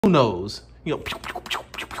Who knows? You know,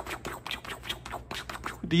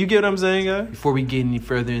 do you get what I'm saying, guys? Before we get any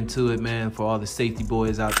further into it, man, for all the safety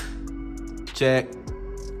boys out, check.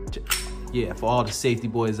 Yeah, for all the safety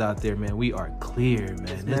boys out there, man, we are clear,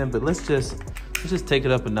 man. But let's just take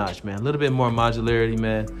it up a notch, man. A little bit more modularity,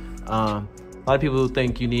 man. A lot of people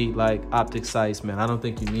think you need like optic sights, man. I don't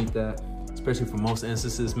think you need that, especially for most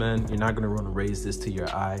instances, man. You're not gonna want to raise this to your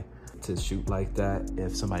eye to shoot like that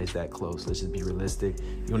if somebody's that close. Let's just be realistic.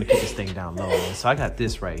 You want to keep this thing down low, man. So I got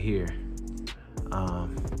this right here.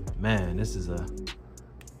 Man, this is a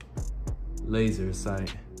laser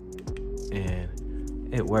sight,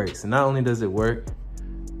 and it works. And not only does it work,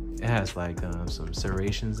 it has like some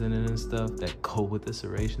serrations in it and stuff that go with the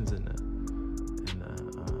serrations in the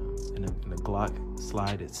Glock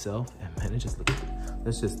slide itself. And man, it just looks good.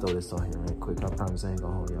 Let's just throw this on here right quick. I promise I ain't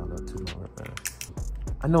gonna hold y'all up too long, man.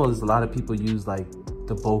 I know there's a lot of people use like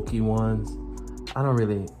the bulky ones. I don't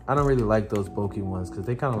really like those bulky ones because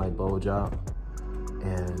they kind of like bow job,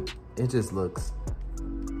 and it just looks,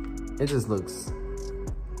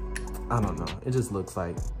 I don't know. It just looks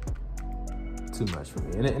like too much for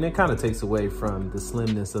me. And it kind of takes away from the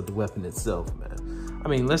slimness of the weapon itself, man. I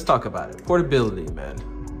mean, let's talk about it. Portability, man.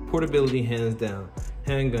 Portability, hands down.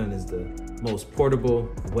 Handgun is the most portable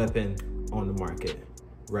weapon on the market,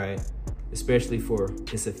 right? Especially for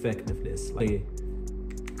its effectiveness. Like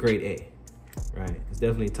grade A, right? It's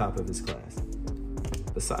definitely top of its class.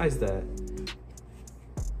 Besides that,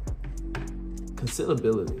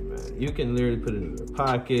 concealability, man. You can literally put it in your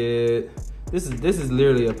pocket. This is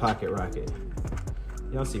literally a pocket rocket.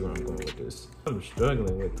 Y'all see where I'm going with this. I'm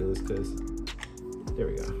struggling with this because, there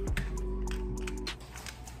we go.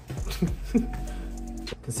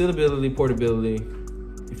 Concealability, portability,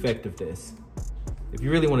 effectiveness. If you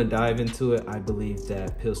really want to dive into it, I believe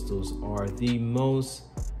that pistols are the most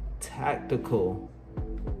tactical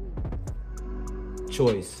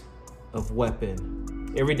choice of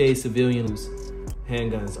weapon. Everyday civilians,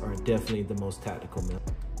 handguns are definitely the most tactical, man.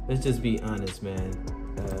 Let's just be honest, man.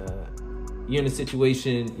 You're in a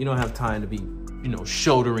situation, you don't have time to be, you know,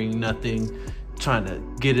 shouldering nothing, trying to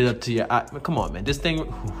get it up to your eye. Come on, man. This thing,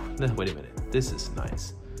 wait a minute. This is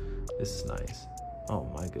nice. This is nice. Oh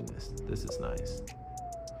my goodness. This is nice.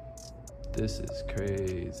 This is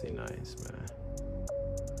crazy nice, man.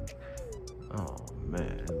 Oh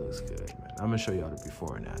man, it looks good, man. I'm gonna show y'all the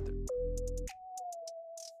before and after.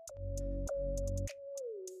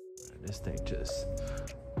 Man, this thing just,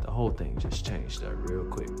 the whole thing just changed up real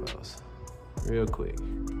quick, boss. Real quick.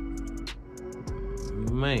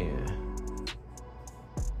 Man.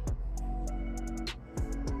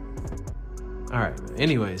 All right, man.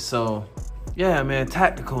 Anyway, so yeah, man,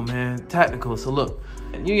 tactical, man, tactical. So look,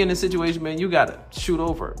 you in a situation, man, you gotta shoot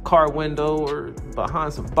over a car window or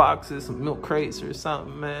behind some boxes, some milk crates or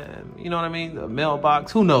something, man. You know what I mean? The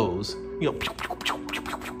mailbox, who knows? You know,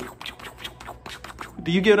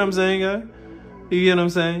 do you get what I'm saying, guy? Do you get what I'm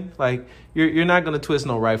saying? Like, you're not gonna twist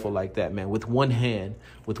no rifle like that, man. With one hand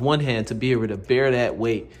to be able to bear that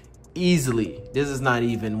weight easily. This is not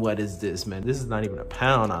even, what is this, man? This is not even a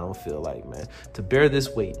pound, I don't feel like, man. To bear this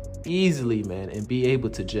weight easily, man, and be able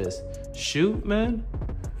to just shoot, man,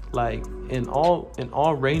 like in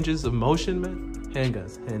all ranges of motion, man.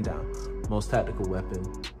 Handguns, hand down, most tactical weapon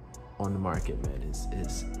on the market, man, is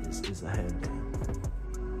a handgun.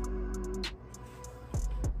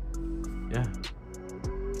 Yeah.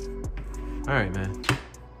 All right, man.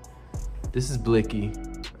 This is Blicky.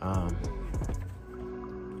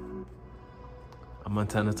 I'm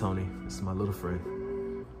Montana Tony. This is my little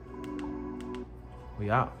friend. We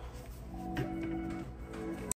out.